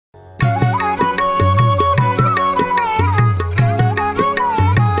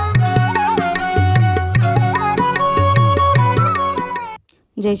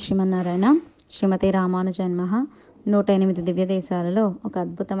జై శ్రీమన్నారాయణ. శ్రీమతి రామానుజన్మః. 108 దివ్య దేశాలలో ఒక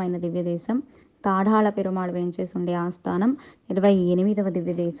అద్భుతమైన దివ్య దేశం తాడాళ పెరుమాళ్ వేంచేసి ఉండే ఆస్థానం. 28వ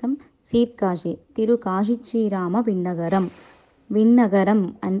దివ్య దేశం సీర్కాశి తిరుకాశిచీరామ విన్నగరం. విన్నగరం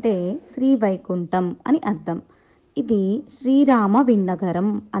అంటే శ్రీవైకుంఠం అని అర్థం. ఇది శ్రీరామ విన్నగరం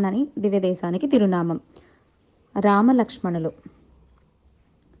అనని దివ్యదేశానికి తిరునామం. రామలక్ష్మణులు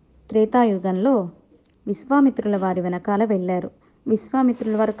త్రేతాయుగంలో విశ్వామిత్రుల వారి వెనకాల వెళ్ళారు.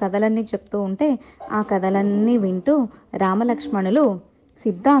 విశ్వామిత్రుల వారు కథలన్నీ చెప్తూ ఉంటే ఆ కథలన్నీ వింటూ రామలక్ష్మణులు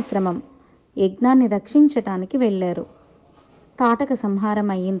సిద్ధాశ్రమం యజ్ఞాన్ని రక్షించటానికి వెళ్ళారు. తాటక సంహారం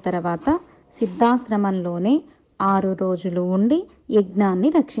అయిన తర్వాత సిద్ధాశ్రమంలోనే 6 రోజులు ఉండి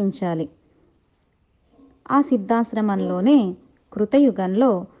యజ్ఞాన్ని రక్షించాలి. ఆ సిద్ధాశ్రమంలోనే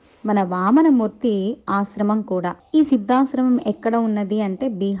కృతయుగంలో మన వామనమూర్తి ఆశ్రమం కూడా. ఈ సిద్ధాశ్రమం ఎక్కడ ఉన్నది అంటే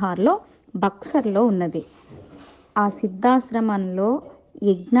బీహార్లో బక్సర్లో ఉన్నది. ఆ సిద్ధాశ్రమంలో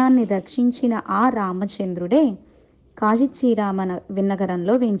యజ్ఞాన్ని రక్షించిన ఆ రామచంద్రుడే కాశిచీరామ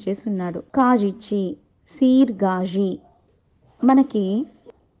విన్నగరంలో వేంచేస్తున్నాడు. కాశిచి సీర్గాజి. మనకి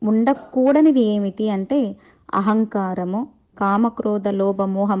ఉండకూడనిది ఏమిటి అంటే అహంకారము, కామక్రోధ లోభ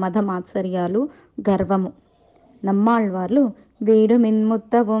మోహ మద మాత్సర్యాలు, గర్వము. நம்மாழ்வாర్లు వీడు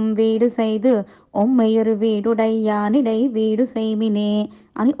మిన్ముత్తవం వీడు సైదు ఒమ్మెయ్యరు వీడుడయ్యానిడై వీడు సైమినే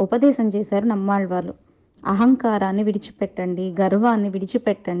అని ఉపదేశం చేశారు நம்மாழ்వార్లు. అహంకారాన్ని విడిచిపెట్టండి, గర్వాన్ని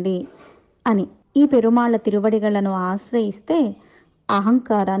విడిచిపెట్టండి అని. ఈ పెరుమాళ్ళ తిరువడిగలను ఆశ్రయిస్తే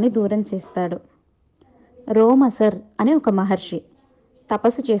అహంకారాన్ని దూరం చేస్తాడు. రోమసర్ అనే ఒక మహర్షి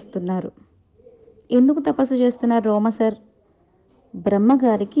తపస్సు చేస్తున్నారు. ఎందుకు తపస్సు చేస్తున్నారు రోమసర్?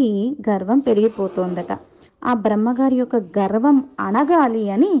 బ్రహ్మగారికి గర్వం పెరిగిపోతోందట. ఆ బ్రహ్మగారి యొక్క గర్వం అణగాలి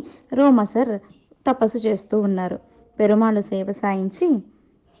అని రోమసర్ తపస్సు చేస్తూ ఉన్నారు. పెరుమాళ్ళు సేవ సాయించి,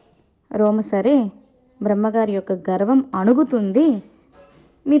 రోమసరే బ్రహ్మగారి యొక్క గర్వం అణుగుతుంది,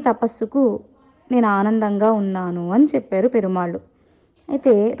 మీ తపస్సుకు నేను ఆనందంగా ఉన్నాను అని చెప్పారు పెరుమాళ్ళు.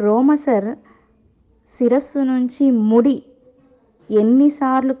 అయితే రోమసర్ శిరస్సు నుంచి ముడి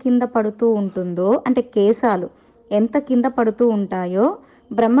ఎన్నిసార్లు కింద పడుతూ ఉంటుందో, అంటే కేశాలు ఎంత కింద పడుతూ ఉంటాయో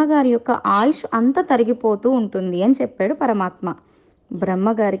బ్రహ్మగారి యొక్క ఆయుష్ అంత తరిగిపోతూ ఉంటుంది అని చెప్పాడు పరమాత్మ.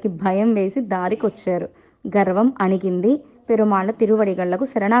 బ్రహ్మగారికి భయం వేసి దారికి వచ్చారు. గర్వం అణిగింది. పెరుమాళ్ళ తిరువడిగళ్లకు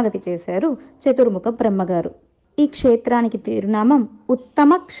శరణాగతి చేశారు చతుర్ముఖ బ్రహ్మగారు. ఈ క్షేత్రానికి తిరునామం ఉత్తమ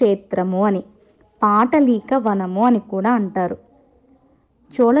క్షేత్రము అని, పాటలీక వనము అని కూడా అంటారు.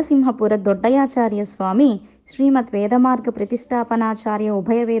 చోళసింహపుర దొడ్డయాచార్య స్వామి శ్రీమద్ వేదమార్గ ప్రతిష్టాపనాచార్య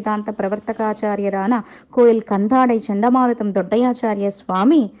ఉభయ వేదాంత ప్రవర్తకాచార్యరాన కోయిల్ కందాడై చండమారుతం దొడ్డయాచార్య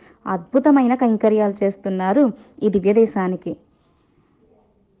స్వామి అద్భుతమైన కైంకర్యాలు చేస్తున్నారు ఈ దివ్యదేశానికి.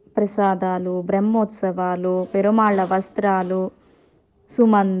 ప్రసాదాలు, బ్రహ్మోత్సవాలు, పెరుమాళ్ళ వస్త్రాలు,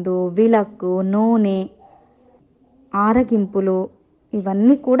 సుమందు, విளக்கு, నూనె, ఆరగింపులు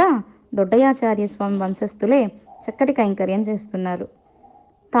ఇవన్నీ కూడా దొడ్డయాచార్య స్వామి వంశస్థులే చక్కటి కైంకర్యం చేస్తున్నారు.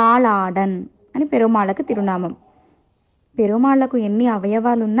 తాళాడన్ అని పెరుమాళ్ళకి తిరునామం. పెరుమాళ్లకు ఎన్ని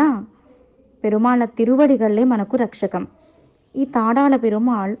అవయవాలున్నా పెరుమాళ్ళ తిరువడిగళ్ళే మనకు రక్షకం. ఈ తాడాల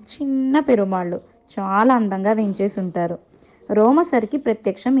పెరుమాళ్ చిన్న పెరుమాళ్ళు చాలా అందంగా వేంచేసి ఉంటారు. రోమసరికి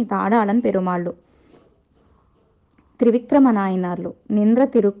ప్రత్యక్షం ఈ తాడాళన్ పెరుమాళ్ళు. త్రివిక్రమ నాయనార్లు నింద్ర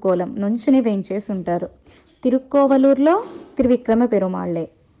తిరుక్కోలం నుంచుని వేంచేసి ఉంటారు. తిరుక్కోవలూరులో త్రివిక్రమ పెరుమాళ్లే.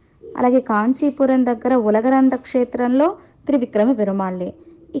 అలాగే కాంచీపురం దగ్గర ఉలగరంద క్షేత్రంలో త్రివిక్రమ పెరుమాళ్లే.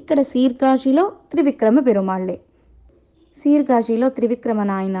 ఇక్కడ సీర్కాశిలో త్రివిక్రమ పెరుమాళ్లే. సీర్కాశిలో త్రివిక్రమ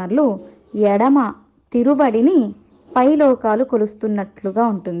నాయనార్లు ఎడమ తిరువడిని పైలోకాలు కొలుస్తున్నట్లుగా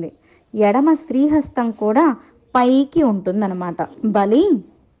ఉంటుంది. ఎడమ శ్రీహస్తం కూడా పైకి ఉంటుందన్నమాట. బలి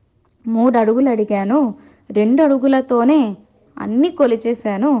 3 అడుగులు అడిగాను, 2 అడుగులతోనే అన్ని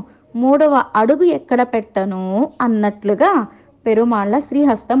కొలిచేశాను, 3వ అడుగు ఎక్కడ పెట్టను అన్నట్లుగా పెరుమాళ్ళ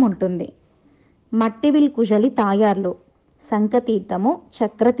శ్రీహస్తం ఉంటుంది. మట్టివిల్ కుశలి తాయార్లు శంఖతీర్థము,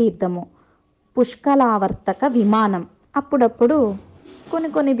 చక్రతీర్థము, పుష్కలావర్తక విమానం. అప్పుడప్పుడు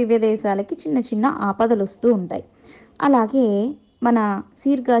కొన్ని దివ్య దేశాలకి చిన్న చిన్న ఆపదలు వస్తూ ఉంటాయి. అలాగే మన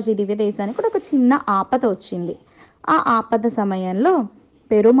సీర్కాశి దివ్య దేశానికి కూడా ఒక చిన్న ఆపద వచ్చింది. ఆ ఆపద సమయంలో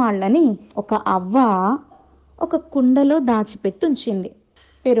పెరుమాళ్ళని ఒక అవ్వ ఒక కుండలో దాచిపెట్టి ఉంచింది.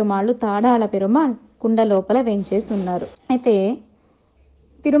 పెరుమాళ్ళు తాడాళ పెరుమాళ్ కుండ లోపల వేంచేసి ఉన్నారు. అయితే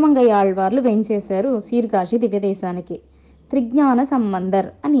తిరుమంగయాళ్వార్లు వేంచేశారు సీర్కాశి దివ్యదేశానికి. త్రిజ్ఞాన సంబంధర్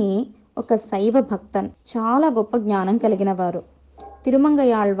అని ఒక శైవ భక్తన్, చాలా గొప్ప జ్ఞానం కలిగిన వారు.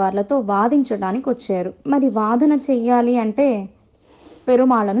 తిరుమంగయాళ్వార్లతో వాదించడానికి వచ్చారు. మరి వాదన చెయ్యాలి అంటే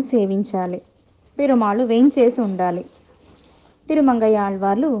పెరుమాళ్ళను సేవించాలి, పెరుమాళ్ళు వేంచేసి ఉండాలి.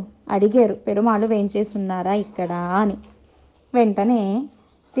 తిరుమంగయాళ్వార్లు అడిగారు, పెరుమాళ్ళు వేంచేసి ఉన్నారా ఇక్కడ అని. వెంటనే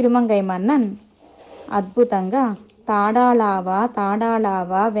తిరుమంగయ్య మన్నన్ అద్భుతంగా తాడాళావా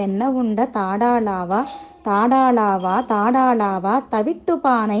తాడాళావా వెన్న ఉండ తాడాళావా తాడాళావా తాడాళావా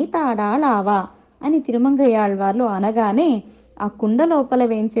తవిట్టుపానై తాడాళావా అని తిరుమంగయ్యాళ్వార్లు అనగానే ఆ కుండ లోపల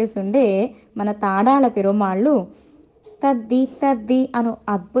వేంచేసుండే మన తాడాళ పెరుమాళ్ళు తద్ది తద్ది అను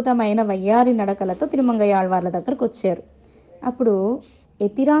అద్భుతమైన వయ్యారి నడకలతో తిరుమంగయ్యాళ్వార్ల దగ్గరకు వచ్చారు. అప్పుడు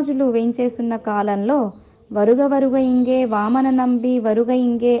ఎతిరాజులు వేంచేసున్న కాలంలో వరుగ వరుగ ఇంగే వామన నంబి వరుగ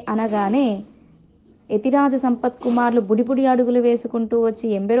ఇంగే అనగానే ఎతిరాజు సంపత్ కుమార్లు బుడిబుడి అడుగులు వేసుకుంటూ వచ్చి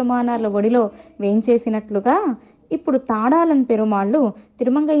ఎంబెరుమానార్ల ఒడిలో వేంచేసినట్లుగా ఇప్పుడు తాడాళన్ పెరుమాళ్ళు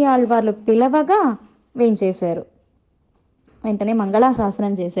తిరుమంగయ్యాళ్వార్లు పిలవగా వేంచేశారు. వెంటనే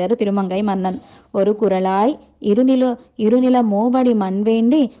మంగళాశాసనం చేశారు తిరుమంగై మన్నన్. ఒరు కురళాయ్ ఇరునిల మోబడి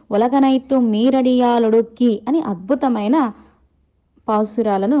మన్వేండి ఒలగనైతు మీరడియాలొడుక్కి అని అద్భుతమైన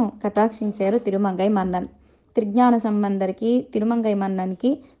పాసురాలను కటాక్షించారు తిరుమంగై మన్నన్. త్రిజ్ఞాన సంబంధరికి తిరుమంగై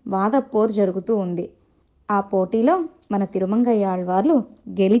మన్నన్కి వాదపోర్ జరుగుతూ ఉంది. ఆ పోటీలో మన తిరుమంగయ్యాళ్వార్లు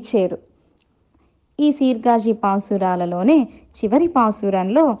గెలిచారు. ఈ సీర్గాజీ పాసురాలలోనే చివరి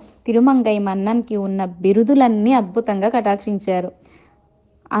పాసురంలో తిరుమంగై మన్నన్కి ఉన్న బిరుదులన్నీ అద్భుతంగా కటాక్షించారు.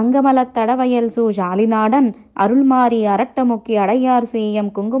 అంగమల తడవయల్సు జాలినాడన్ అరుள்మారి అరట్టముక్కి అడయ్యార్ సీయం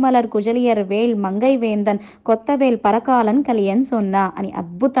కుంగుమలర్ కుజలియర్ వేళ్ మంగై వేందన్ కొత్తవేల్ పరకాలన్ కలియన్ సొన్నా అని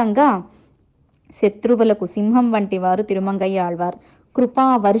అద్భుతంగా శత్రువులకు సింహం వంటి వారు తిరుమంగయ్యాళ్వార్,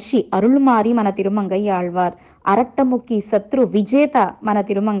 కృపావర్షి అరుள்మారి మన తిరుమంగయ్యాళ్వార్, అరట్టముక్కి శత్రు విజేత మన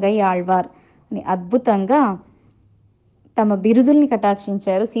తిరుమంగయ్యాళ్వార్ అని అద్భుతంగా తమ బిరుదుల్ని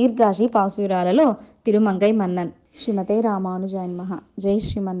కటాక్షించారు సీర్గాజీ పాసురాలలో తిరుమంగై మన్నన్. శ్రీమతే రామానుజాయ నమః. జై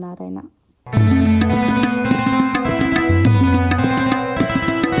శ్రీమన్నారాయణ.